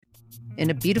In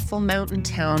a beautiful mountain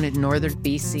town in northern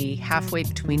BC, halfway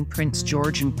between Prince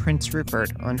George and Prince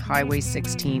Rupert on Highway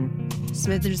 16,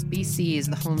 Smithers, BC is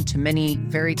the home to many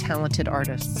very talented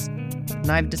artists.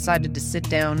 And I've decided to sit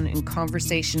down in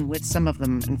conversation with some of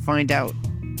them and find out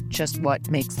just what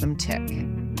makes them tick.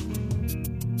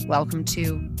 Welcome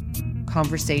to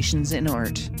Conversations in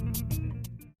Art.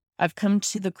 I've come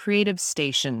to the Creative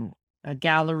Station, a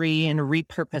gallery and a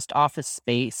repurposed office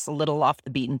space a little off the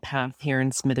beaten path here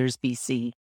in Smithers,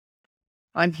 BC.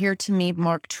 I'm here to meet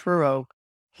Mark Truro.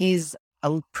 He's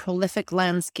a prolific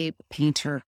landscape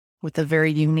painter with a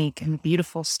very unique and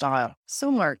beautiful style.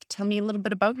 So Mark, tell me a little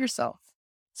bit about yourself.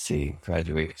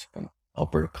 Graduated from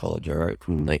Alberta College of Art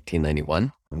in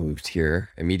 1991. I moved here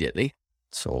immediately.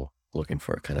 So looking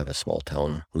for kind of a small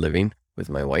town living with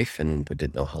my wife, and we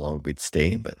didn't know how long we'd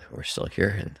stay, but we're still here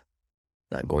and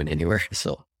not going anywhere.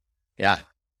 So yeah,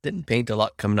 didn't paint a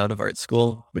lot coming out of art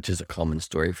school, which is a common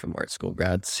story from art school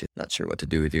grads. You're not sure what to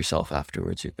do with yourself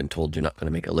afterwards. You've been told you're not going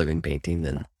to make a living painting,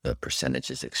 then the percentage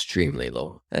is extremely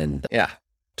low. And yeah,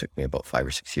 it took me about 5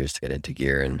 or 6 years to get into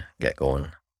gear and get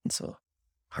going. And so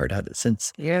hard at it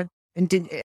since. Yeah.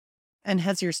 And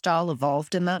has your style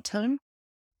evolved in that time?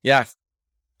 Yeah,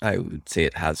 I would say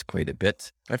it has quite a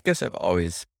bit. I guess I've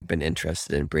always been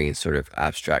interested in bringing sort of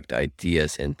abstract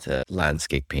ideas into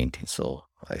landscape painting. So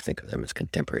I think of them as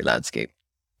contemporary landscape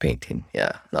painting.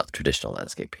 Yeah, not traditional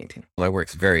landscape painting. My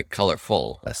work's very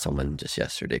colorful. As someone just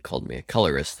yesterday called me a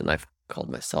colorist, and I've called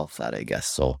myself that, I guess.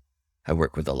 So I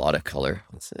work with a lot of color,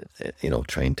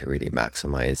 trying to really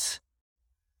maximize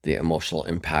the emotional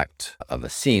impact of a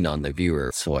scene on the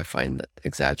viewer. So I find that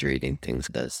exaggerating things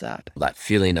does that. That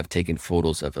feeling of taking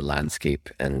photos of a landscape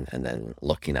and then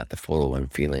looking at the photo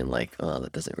and feeling like, oh,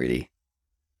 that doesn't really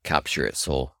capture it.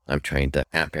 So I'm trying to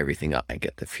amp everything up. I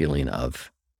get the feeling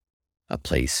of a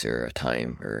place or a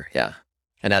time yeah.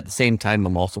 And at the same time,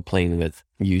 I'm also playing with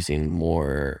using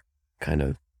more kind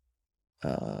of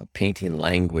painting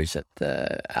language that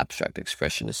the abstract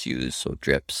expressionists use, so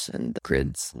drips and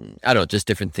grids, and I don't know, just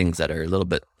different things that are a little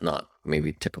bit not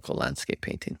maybe typical landscape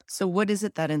painting. So what is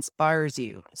it that inspires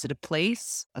you? Is it a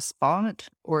place, a spot,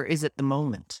 or is it the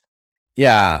moment?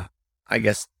 Yeah, I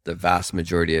guess the vast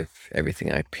majority of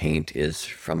everything I paint is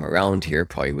from around here,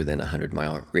 probably within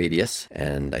 100-mile radius,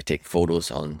 and I take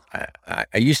photos on, I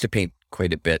used to paint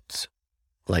quite a bit,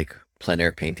 like plein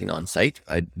air painting on site.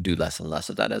 I do less and less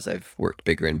of that as I've worked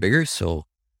bigger and bigger. So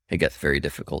it gets very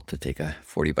difficult to take a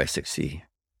 40 by 60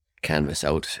 canvas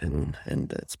out and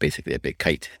it's basically a big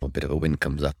kite. A bit of a wind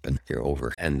comes up and you're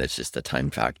over. And there's just a time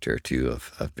factor too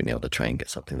of being able to try and get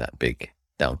something that big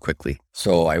down quickly.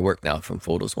 So I work now from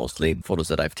photos, mostly photos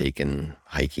that I've taken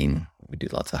hiking. We do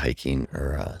lots of hiking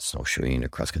or snowshoeing or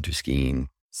cross-country skiing.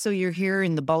 So you're here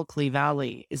in the Bulkley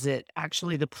Valley. Is it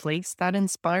actually the place that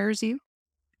inspires you?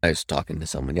 I was talking to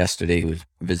someone yesterday who was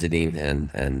visiting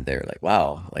and they're like,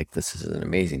 wow, like this is an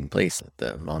amazing place.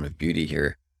 The amount of beauty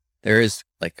here. There is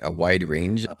like a wide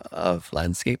range of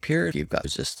landscape here. You've got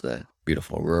just the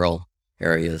beautiful rural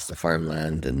areas, the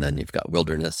farmland, and then you've got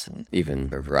wilderness and even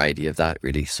a variety of that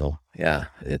really. So yeah,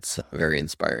 it's very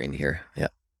inspiring here. Yeah.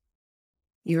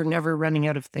 You're never running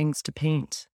out of things to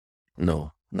paint.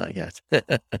 No, not yet.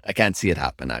 I can't see it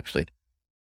happen actually.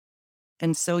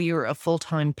 And so you're a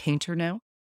full-time painter now?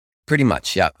 Pretty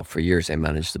much, yeah. For years, I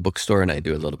managed the bookstore and I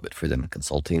do a little bit for them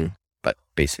consulting, but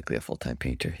basically a full-time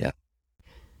painter, yeah.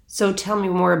 So tell me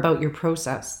more about your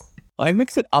process. I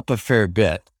mix it up a fair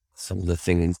bit. Some of the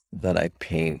things that I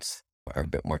paint are a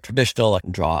bit more traditional. I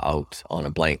can draw out on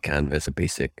a blank canvas a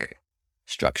basic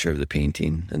structure of the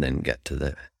painting and then get to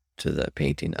the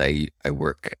painting. I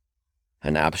work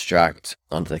an abstract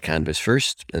onto the canvas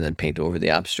first and then paint over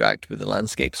the abstract with the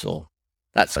landscape. So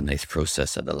that's a nice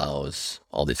process that allows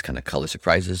all these kind of color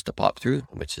surprises to pop through,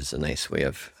 which is a nice way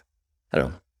of,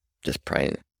 just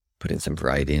putting some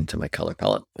variety into my color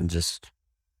palette. And just,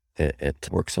 it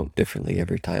works out differently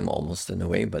every time almost in a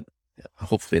way, but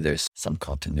hopefully there's some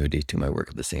continuity to my work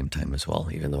at the same time as well,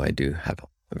 even though I do have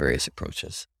various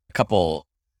approaches. A couple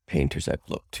painters I've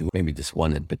looked to, maybe just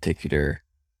one in particular,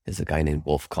 is a guy named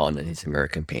Wolf Kahn, and he's an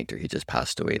American painter. He just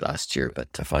passed away last year, but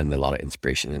I find a lot of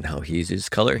inspiration in how he uses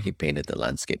color. He painted the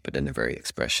landscape, but in a very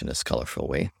expressionist, colorful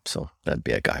way. So that'd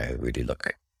be a guy I really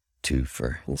look to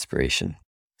for inspiration.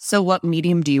 So what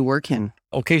medium do you work in?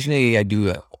 Occasionally I do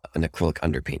an acrylic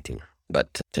underpainting,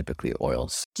 but typically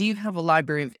oils. Do you have a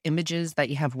library of images that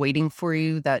you have waiting for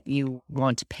you that you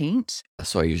want to paint?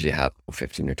 So I usually have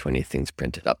 15 or 20 things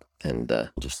printed up and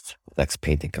just next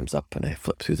painting comes up and I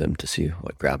flip through them to see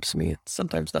what grabs me.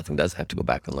 Sometimes nothing does. I have to go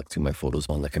back and look through my photos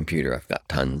on the computer. I've got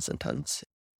tons and tons.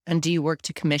 And do you work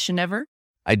to commission ever?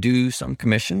 I do some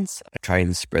commissions. I try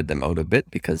and spread them out a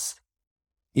bit because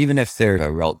even if they're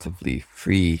a relatively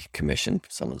free commission,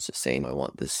 someone's just saying, I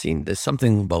want this scene, there's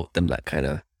something about them that kind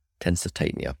of tends to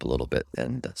tighten you up a little bit.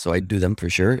 And so I do them for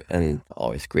sure, and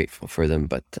always grateful for them,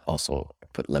 but also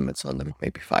put limits on them,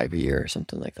 maybe 5 a year or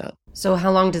something like that. So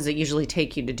how long does it usually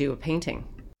take you to do a painting?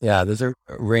 Yeah, there's a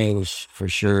range for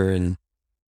sure. And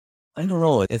I don't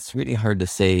know, it's really hard to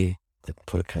say, to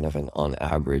put kind of an on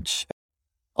average.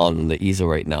 On the easel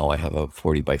right now, I have a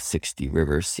 40 by 60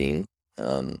 river scene.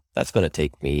 That's going to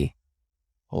take me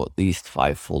at least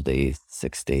 5 full days,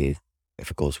 6 days,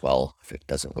 if it goes well. If it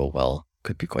doesn't go well,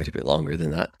 could be quite a bit longer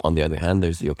than that. On the other hand,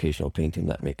 there's the occasional painting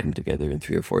that may come together in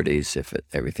 3 or 4 days if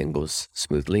everything goes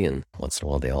smoothly, and once in a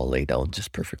while they all lay down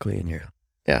just perfectly, and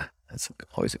that's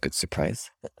always a good surprise.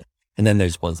 And then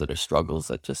there's ones that are struggles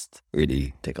that just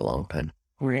really take a long time.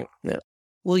 Right. Yeah.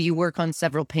 Will you work on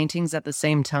several paintings at the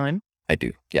same time? I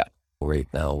do, yeah. Right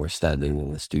now we're standing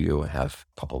in the studio. I have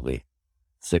probably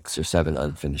 6 or 7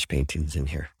 unfinished paintings in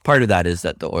here. Part of that is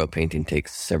that the oil painting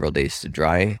takes several days to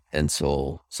dry. And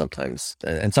so sometimes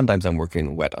I'm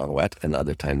working wet on wet, and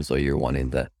other times though you're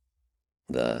wanting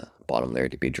the bottom layer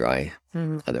to be dry.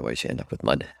 Mm-hmm. Otherwise you end up with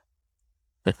mud.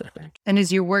 And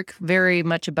is your work very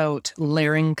much about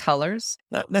layering colors?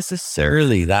 Not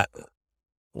necessarily. That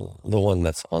the one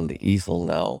that's on the easel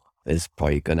now is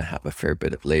probably going to have a fair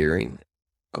bit of layering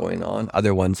going on.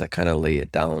 Other ones I kind of lay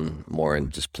it down more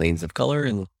in just planes of color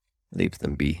and leave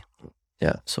them be.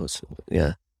 Yeah, so it's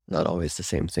not always the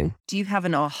same thing. Do you have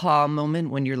an aha moment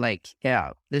when you're like,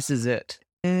 yeah, this is it?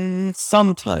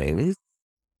 Sometimes.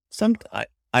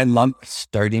 I love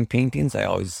starting paintings. I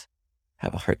always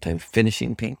have a hard time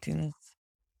finishing paintings.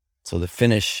 So the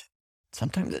finish,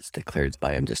 sometimes it's declared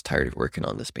by, I'm just tired of working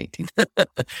on this painting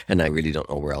and I really don't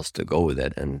know where else to go with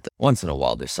it. And once in a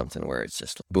while there's something where it's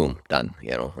just boom, done,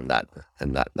 and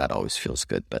that always feels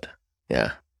good. But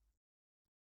yeah.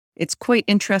 It's quite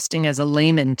interesting as a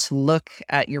layman to look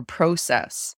at your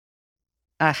process.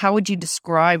 How would you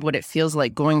describe what it feels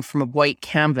like going from a white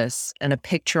canvas and a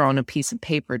picture on a piece of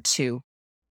paper to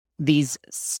these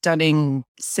stunning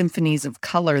symphonies of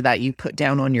color that you put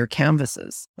down on your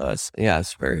canvases?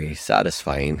 It's very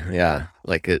satisfying. Yeah,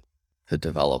 like to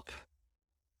develop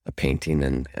a painting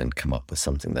and come up with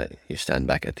something that you stand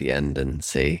back at the end and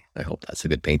say, I hope that's a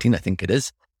good painting. I think it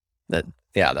is.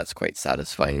 That's quite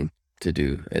satisfying to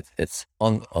do. It's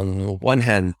on the one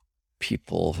hand,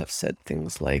 people have said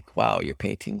things like, wow, you're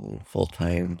painting full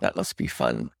time. That must be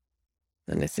fun.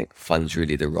 And I think fun's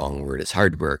really the wrong word. It's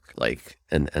hard work,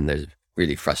 and there's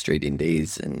really frustrating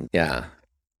days, and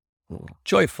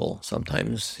joyful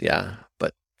sometimes,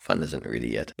 but fun isn't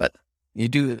really it. But you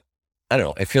do, I don't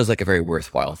know, it feels like a very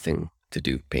worthwhile thing to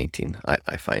do, painting.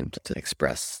 I find, to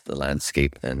express the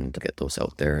landscape and get those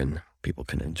out there, and people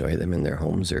can enjoy them in their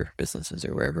homes or businesses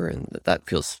or wherever, and that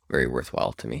feels very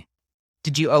worthwhile to me.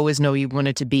 Did you always know you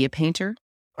wanted to be a painter?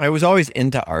 I was always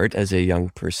into art as a young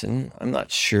person. I'm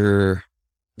not sure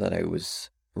that I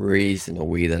was raised in a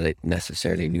way that I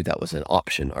necessarily knew that was an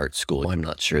option, art school. I'm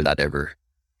not sure that ever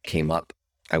came up.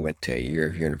 I went to a year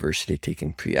of university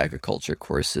taking pre-agriculture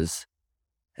courses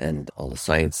and all the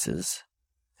sciences.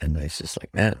 And I was just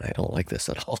like, man, I don't like this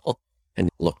at all. And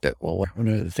looked at, well, what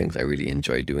are the things I really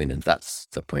enjoy doing? And that's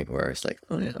the point where I was like,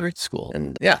 oh yeah, art school.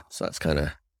 And so that's kind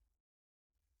of,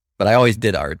 but I always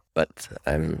did art, but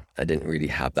I didn't really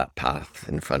have that path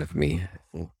in front of me.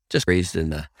 Just raised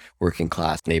in a working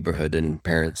class neighborhood and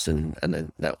parents, and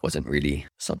that wasn't really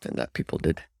something that people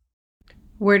did.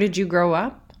 Where did you grow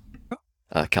up?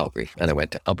 Calgary. And I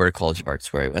went to Alberta College of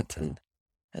Arts, where I went and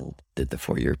did the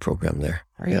 4-year program there.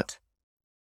 Right. Yeah.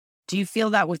 Do you feel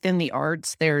that within the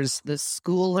arts, there's the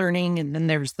school learning and then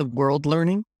there's the world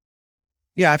learning?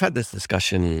 Yeah, I've had this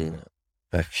discussion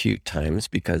a few times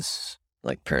because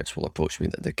parents will approach me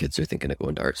that their kids are thinking of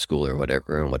going to art school or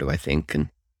whatever, and what do I think? And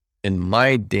in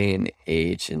my day and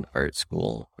age in art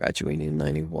school, graduating in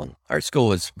 91, art school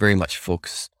was very much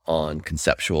focused on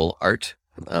conceptual art.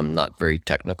 Not very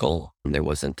technical. There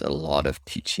wasn't a lot of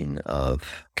teaching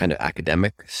of kind of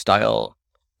academic style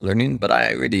learning, but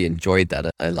I really enjoyed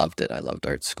that. I loved it. I loved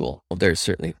art school. Well, there's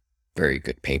certainly very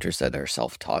good painters that are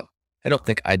self-taught. I don't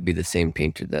think I'd be the same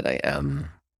painter that I am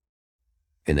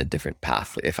in a different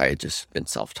path if I had just been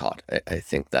self-taught. I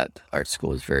think that art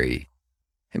school is very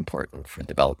important for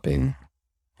developing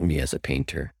me as a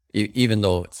painter, even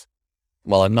though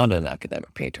I'm not an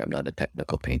academic painter. I'm not a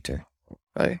technical painter.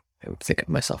 I would think of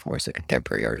myself more as a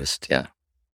contemporary artist. Yeah.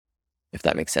 If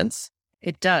that makes sense.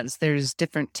 It does. There's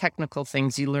different technical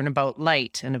things you learn about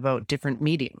light and about different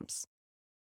mediums.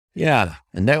 Yeah.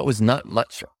 And that was not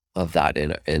much of that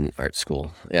in art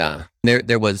school. Yeah.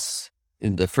 There was,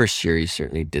 in the first year, you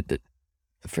certainly did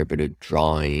a fair bit of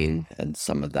drawing and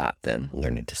some of that, then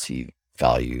learning to see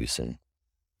values,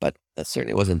 but that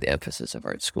certainly wasn't the emphasis of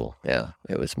art school. Yeah.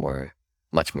 It was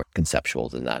much more conceptual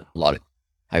than that.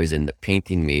 I was in the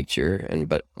painting major,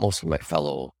 but most of my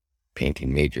fellow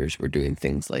painting majors were doing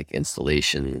things like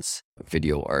installations,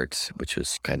 video art, which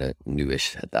was kind of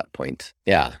newish at that point.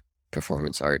 Yeah.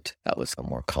 Performance art. That was a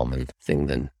more common thing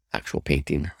than actual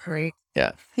painting. Right.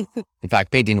 Yeah. In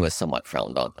fact, painting was somewhat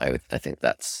frowned on. I think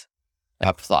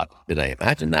I've thought, did I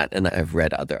imagine that? And I've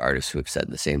read other artists who have said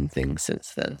the same thing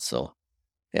since then. So,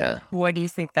 yeah. Why do you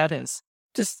think that is?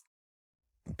 Just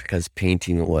because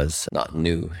painting was not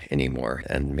new anymore,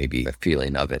 and maybe a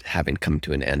feeling of it having come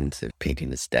to an end, that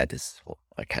painting is dead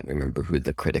I can't remember who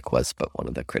the critic was, but one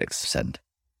of the critics said,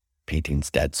 painting's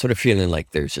dead, sort of feeling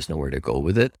like there's just nowhere to go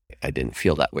with it. I didn't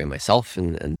feel that way myself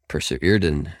and persevered,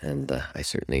 and I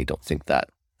certainly don't think that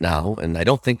now. And I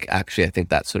think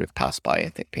that sort of passed by. I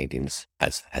think paintings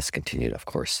has continued, of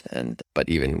course, but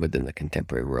even within the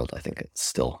contemporary world, I think it's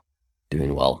still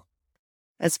doing well.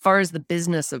 As far as the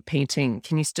business of painting,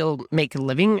 can you still make a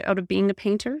living out of being a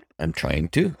painter? I'm trying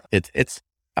to. It's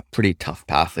a pretty tough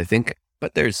path, I think,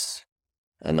 but there's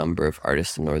a number of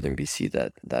artists in Northern BC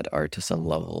that are to some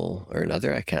level or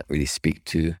another. I can't really speak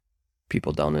to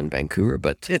people down in Vancouver,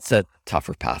 but it's a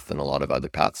tougher path than a lot of other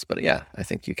paths. But yeah, I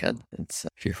think you can.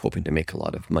 If you're hoping to make a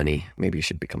lot of money, maybe you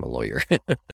should become a lawyer.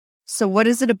 So what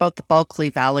is it about the Bulkley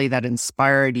Valley that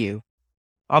inspired you?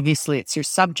 Obviously, it's your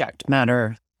subject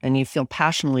matter and you feel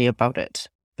passionately about it,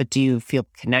 but do you feel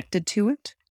connected to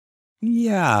it?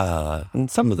 Yeah, and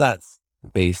some of that's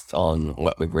based on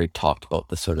what we've already talked about,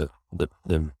 the sort of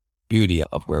the beauty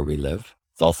of where we live.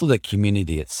 It's also the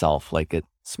community itself.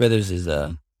 Smithers is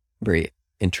a very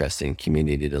interesting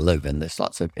community to live in. There's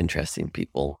lots of interesting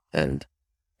people and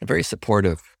a very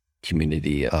supportive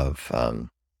community of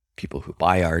people who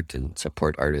buy art and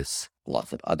support artists.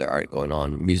 Lots of other art going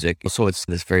on, music. So it's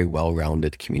this very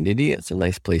well-rounded community. It's a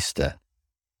nice place to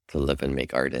live and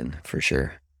make art in, for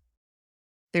sure.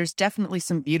 There's definitely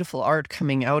some beautiful art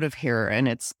coming out of here, and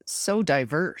it's so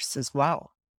diverse as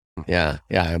well. Yeah,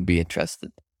 I'd be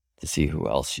interested to see who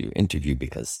else you interview,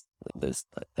 because there's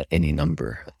any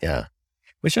number. Yeah,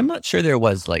 which I'm not sure there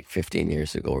was 15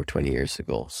 years ago or 20 years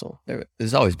ago. So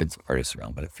there's always been some artists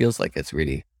around, but it feels like it's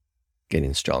really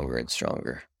getting stronger and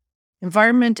stronger.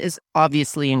 Environment is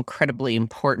obviously incredibly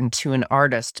important to an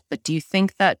artist, but do you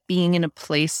think that being in a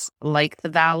place like the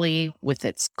Valley with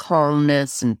its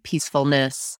calmness and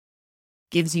peacefulness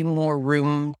gives you more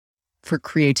room for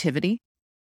creativity?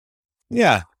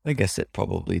 Yeah, I guess it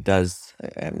probably does.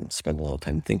 I haven't spent a lot of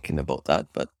time thinking about that,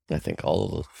 but I think all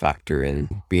of those factor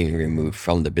in being removed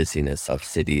from the busyness of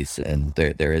cities, and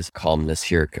there is calmness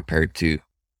here compared to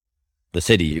the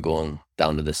city. You go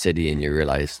down to the city and you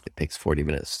realize it takes 40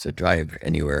 minutes to drive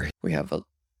anywhere. We have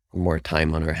more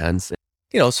time on our hands.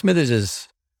 Smithers is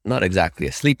not exactly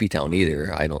a sleepy town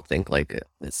either. I don't think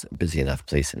it's a busy enough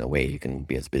place in a way. You can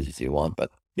be as busy as you want,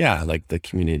 but yeah, the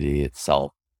community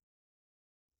itself,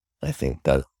 I think,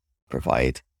 does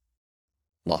provide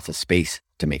lots of space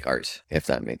to make art, if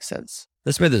that makes sense.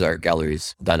 The Smithers Art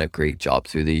Gallery's done a great job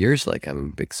through the years.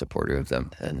 I'm a big supporter of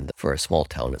them. And for a small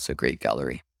town, it's a great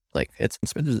gallery.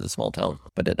 Smithers is a small town,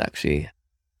 but it actually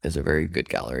is a very good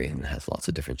gallery and has lots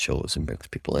of different shows and brings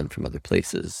people in from other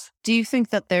places. Do you think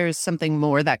that there's something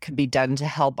more that could be done to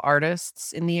help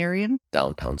artists in the area?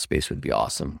 Downtown space would be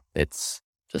awesome. It's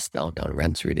just downtown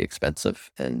rent's really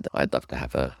expensive, and I'd love to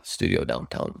have a studio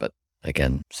downtown, but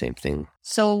again, same thing.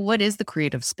 So what is the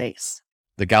creative space?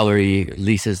 The gallery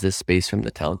leases this space from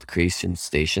the town, the Creation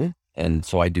Station, and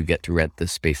so I do get to rent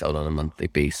this space out on a monthly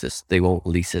basis. They won't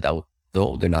lease it out,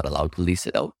 though. They're not allowed to lease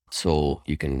it out. So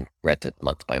you can rent it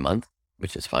month by month,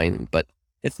 which is fine. But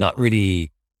it's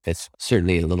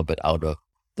certainly a little bit out of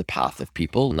the path of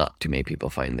people. Not too many people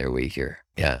find their way here.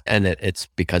 Yeah. And it's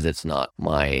because it's not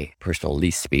my personal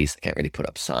lease space. I can't really put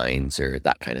up signs or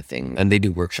that kind of thing. And they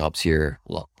do workshops here.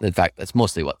 Well, in fact, that's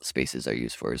mostly what the spaces are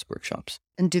used for, is workshops.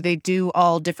 And do they do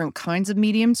all different kinds of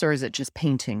mediums, or is it just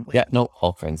painting? Yeah, no,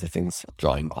 all kinds of things.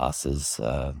 Drawing classes.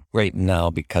 Right now,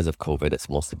 because of COVID, it's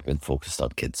mostly been focused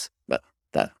on kids, but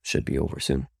that should be over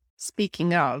soon.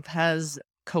 Speaking of, has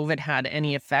COVID had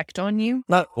any effect on you?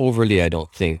 Not overly, I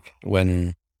don't think.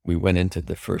 When we went into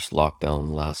the first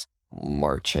lockdown last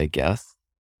March, I guess,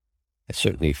 I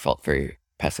certainly felt very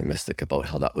pessimistic about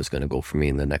how that was going to go for me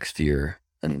in the next year.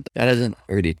 And that hasn't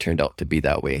really turned out to be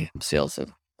that way. Sales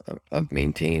have I've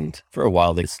maintained. For a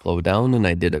while, they slowed down, and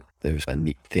there's a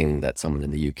neat thing that someone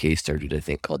in the UK started, I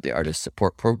think, called the Artist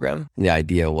Support Program. And the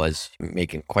idea was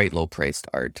making quite low-priced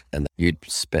art, and you'd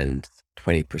spend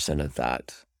 20% of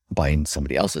that buying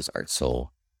somebody else's art. So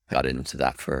I got into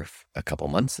that for a couple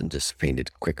months and just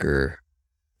painted quicker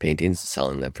paintings,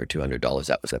 selling them for $200.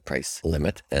 That was a price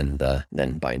limit, and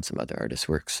then buying some other artists'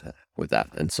 works with that.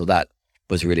 And so that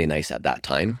was really nice at that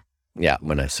time. Yeah,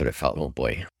 when I sort of felt, oh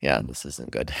boy, yeah, this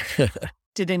isn't good.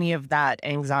 Did any of that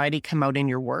anxiety come out in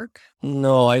your work?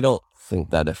 No, I don't think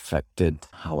that affected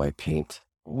how I paint.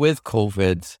 With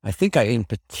COVID, I think I in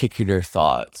particular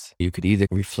thought you could either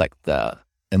reflect the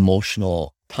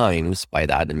emotional times by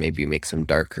that and maybe make some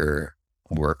darker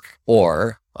work,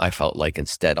 or I felt like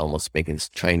instead almost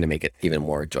trying to make it even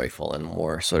more joyful and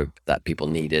more sort of that people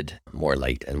needed more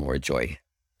light and more joy.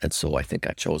 And so I think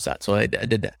I chose that. So I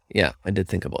did that. Yeah, I did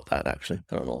think about that actually.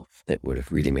 I don't know if it would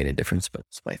have really made a difference, but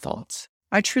it's my thoughts.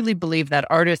 I truly believe that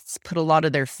artists put a lot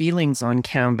of their feelings on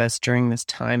canvas during this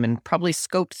time and probably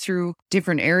scoped through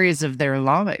different areas of their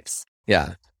lives.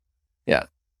 Yeah.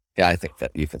 I think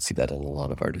that you can see that in a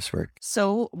lot of artists' work.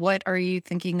 So what are you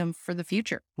thinking of for the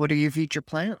future? What are your future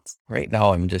plans? Right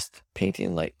now, I'm just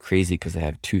painting like crazy because I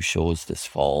have 2 shows this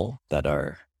fall that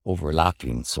are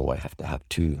overlapping. So I have to have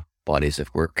 2 bodies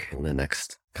of work in the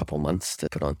next couple months to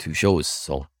put on 2 shows.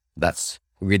 So that's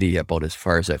really about as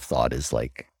far as I've thought, is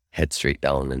like head straight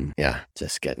down and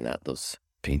just getting at those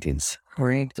paintings.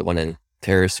 Right. The one in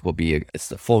Terrace will be, it's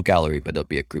the full gallery, but it'll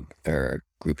be a group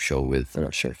show with, I'm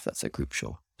not sure if that's a group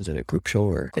show. Is it a group show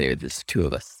or anyway, there's 2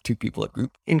 of us, 2 people at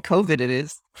group. In COVID it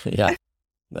is. Yeah.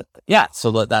 But yeah,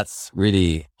 so that's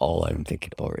really all I'm thinking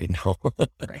about right now.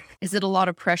 Right. Is it a lot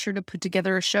of pressure to put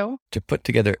together a show? To put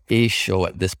together a show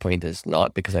at this point is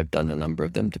not, because I've done a number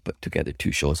of them. To put together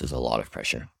 2 shows is a lot of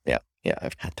pressure. Yeah,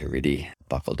 I've had to really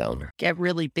buckle down. Get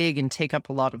really big and take up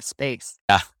a lot of space.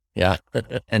 Yeah.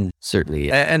 And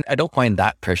certainly, and I don't mind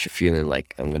that pressure feeling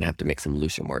like I'm going to have to make some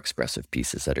looser, more expressive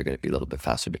pieces that are going to be a little bit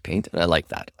faster to paint. And I like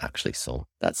that actually. So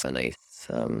that's a nice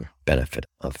benefit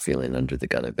of feeling under the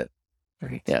gun a bit.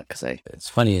 Right. Yeah, because it's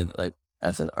funny, like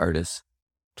as an artist,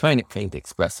 trying to paint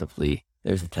expressively,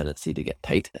 there's a tendency to get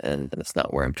tight, and it's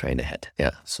not where I'm trying to head.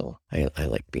 Yeah, so I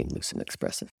like being loose and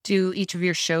expressive. Do each of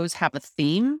your shows have a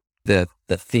theme? The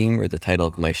theme or the title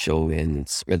of my show in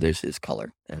Smithers is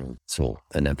color, and so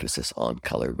an emphasis on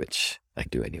color, which I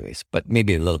do anyways, but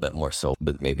maybe a little bit more so,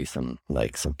 but maybe some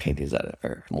paintings that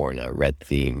are more in a red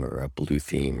theme or a blue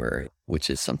theme, or which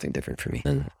is something different for me.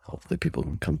 And hopefully people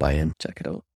can come by and check it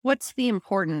out. What's the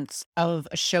importance of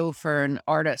a show for an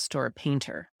artist or a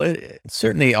painter? It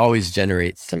certainly always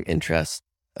generates some interest.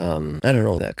 I don't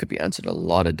know, that could be answered a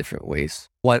lot of different ways.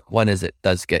 One is it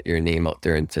does get your name out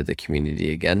there into the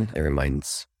community again. It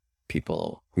reminds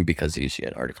people, because you see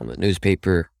an article in the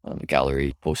newspaper, on the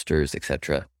gallery, posters,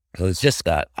 etc. So it's just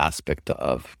that aspect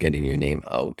of getting your name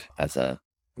out as a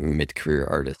mid-career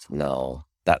artist now.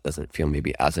 That doesn't feel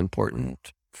maybe as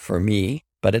important for me,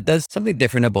 but it does something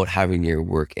different about having your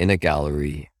work in a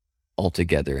gallery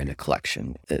altogether in a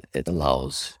collection. It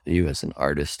allows you as an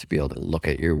artist to be able to look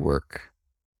at your work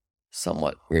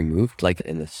somewhat removed. Like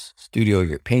in the studio,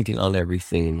 you're painting on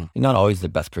everything. You're not always the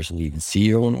best person to even see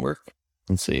your own work.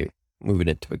 And so you move it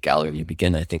into a gallery. You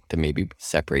begin, I think, to maybe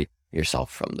separate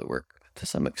yourself from the work to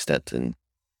some extent and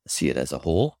see it as a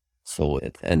whole.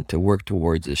 And to work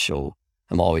towards a show,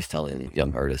 I'm always telling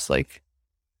young artists, like,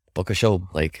 book a show,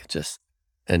 like just,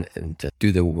 and to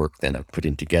do the work then of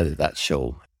putting together that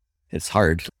show. It's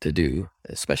hard to do,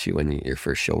 especially when your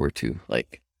first show or 2,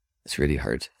 like, it's really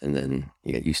hard, and then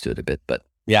you get used to it a bit. But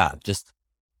yeah, just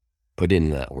put in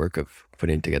that work of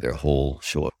putting together a whole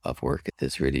show of work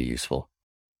is really useful.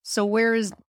 So where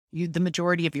is the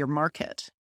majority of your market?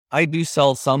 I do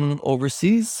sell some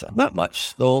overseas, not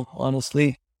much though,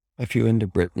 honestly. A few into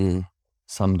Britain,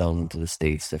 some down into the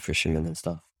States, the fishermen and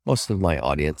stuff. Most of my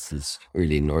audience is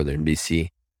really northern BC,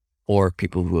 or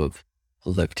people who have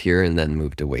lived here and then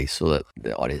moved away, so that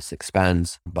the audience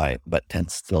expands but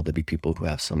tends still to be people who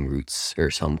have some roots or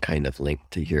some kind of link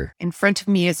to here. In front of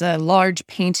me is a large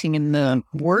painting in the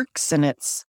works, and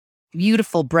it's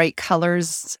beautiful, bright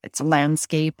colors. It's a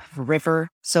landscape, a river.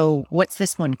 So what's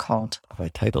this one called? Have I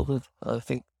titled it? I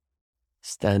think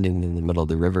Standing in the Middle of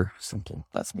the River, something.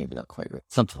 That's maybe not quite right.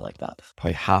 Something like that.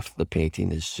 Probably half the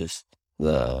painting is just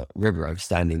the river. I'm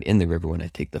standing in the river when I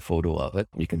take the photo of it.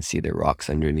 You can see the rocks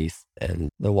underneath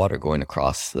and the water going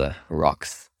across the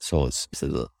rocks. So it's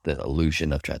the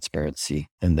illusion of transparency.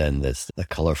 And then there's the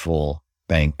colorful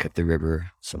bank of the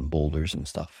river, some boulders and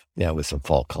stuff. Yeah, with some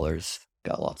fall colors.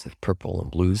 Got lots of purple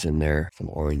and blues in there, some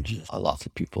oranges. Lots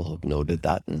of people have noted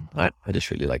that, and I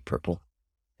just really like purple.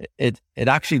 It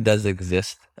actually does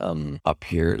exist up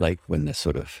here, like when the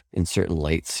sort of in certain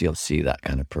lights you'll see that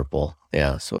kind of purple.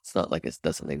 Yeah, so it's not like it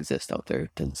doesn't exist out there.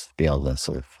 It tends to be on the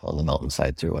sort of on the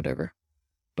mountainsides or whatever.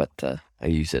 But I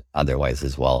use it otherwise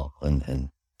as well,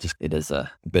 and just it is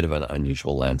a bit of an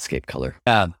unusual landscape color.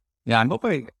 Yeah, I'm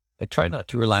hoping I try not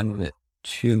to rely on it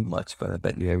too much, but I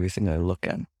bet you everything I look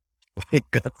at it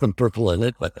got some purple in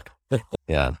it. But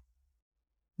yeah,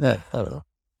 I don't know.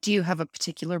 Do you have a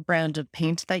particular brand of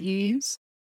paint that you use?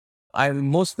 I'm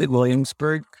mostly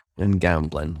Williamsburg and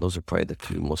Gamblin. Those are probably the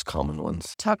two most common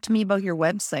ones. Talk to me about your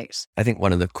website. I think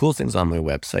one of the cool things on my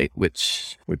website,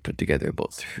 which we put together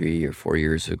about 3 or 4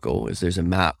 years ago, is there's a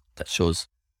map that shows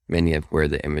many of where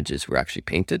the images were actually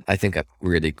painted. I think a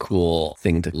really cool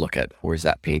thing to look at, where's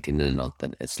that painting, and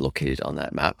then it's located on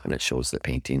that map and it shows the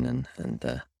painting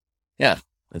and yeah.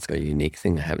 It's got a unique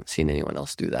thing. I haven't seen anyone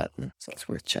else do that. And so it's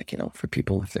worth checking out for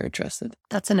people if they're interested.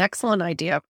 That's an excellent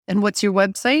idea. And what's your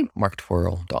website?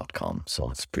 marktworow.com.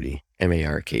 So it's pretty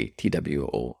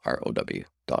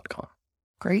marktworow.com.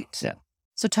 Great. Yeah.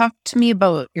 So talk to me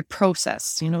about your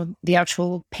process, the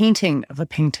actual painting of a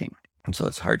painting. And so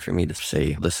it's hard for me to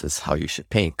say this is how you should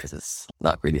paint because it's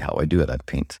not really how I do it. I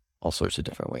paint all sorts of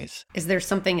different ways. Is there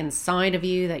something inside of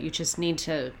you that you just need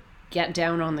to get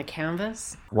down on the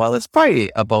canvas? Well, it's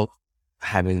probably about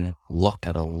having looked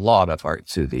at a lot of art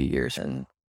through the years,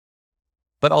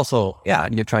 but also, yeah,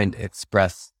 you're trying to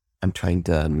express. I'm trying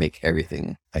to make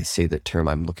everything. I say the term.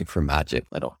 I'm looking for magic.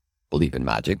 I don't believe in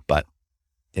magic, but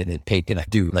in painting, I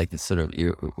do like this sort of.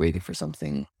 You're waiting for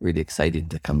something really exciting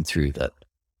to come through. That,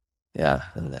 yeah,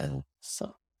 and then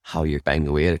so how you're banging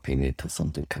away at a painting until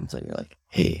something comes out. You're like,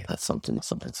 hey, that's something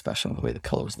special. The way the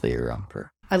colors layer up.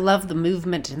 I love the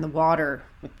movement in the water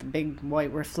with the big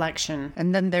white reflection.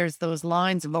 And then there's those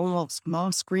lines of almost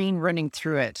moss green running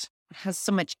through it. It has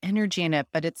so much energy in it,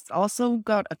 but it's also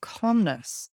got a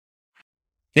calmness.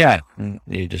 Yeah,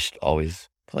 you're just always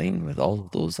playing with all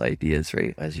of those ideas,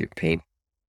 right? As you paint,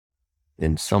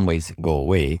 in some ways go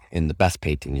away. In the best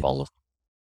painting, you're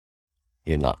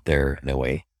not there in a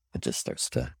way. It just starts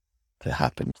to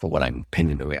happen. So when I'm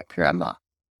painting away up here, I'm not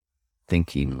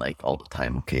thinking like all the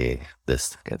time, okay,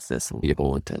 this gets this, and you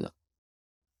go into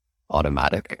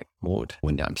automatic mode.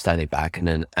 When I'm standing back and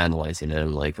then analyzing it,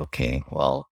 I'm like, okay,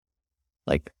 well,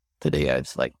 like today I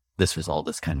was like, this was all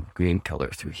this kind of green color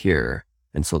through here.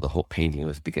 And so the whole painting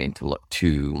was beginning to look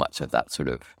too much of that sort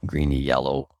of greeny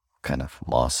yellow kind of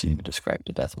mossy, you described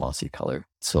it as mossy color.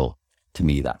 So to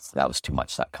me, that was too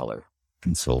much, that color.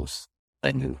 And so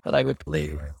I knew that I would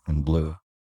layer in blue.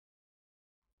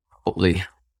 Hopefully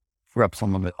rub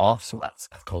some of it off, so that's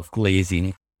called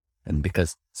glazing. And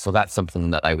so that's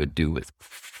something that I would do with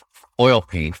oil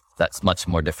paint. That's much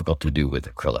more difficult to do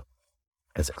with acrylic,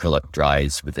 because acrylic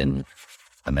dries within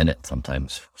a minute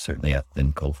sometimes, certainly at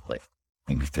thin coat, like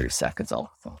maybe 30 seconds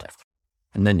all sometimes.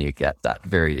 And then you get that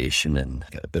variation and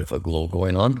get a bit of a glow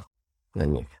going on.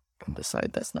 Then you can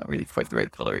decide that's not really quite the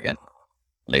right color again.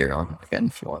 Layer on again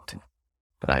if you want to.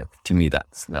 But to me,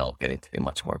 that's now getting to be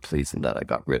much more pleasing that I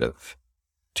got rid of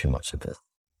too much of this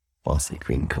mossy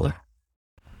green color.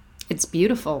 It's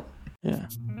beautiful. Yeah,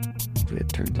 the way it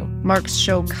turns out. Mark's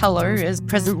show Color is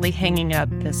presently hanging at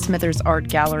the Smithers Art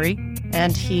Gallery,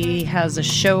 and he has a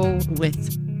show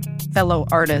with fellow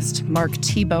artist Mark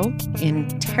Thibault in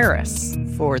Terrace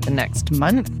for the next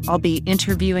month. I'll be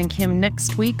interviewing him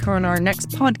next week on our next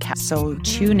podcast, so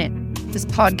tune in. This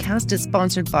podcast is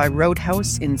sponsored by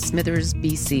Roadhouse in Smithers,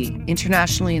 BC,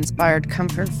 internationally inspired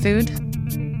comfort food.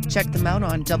 Check them out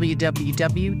on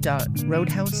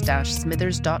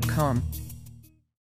www.roadhouse-smithers.com.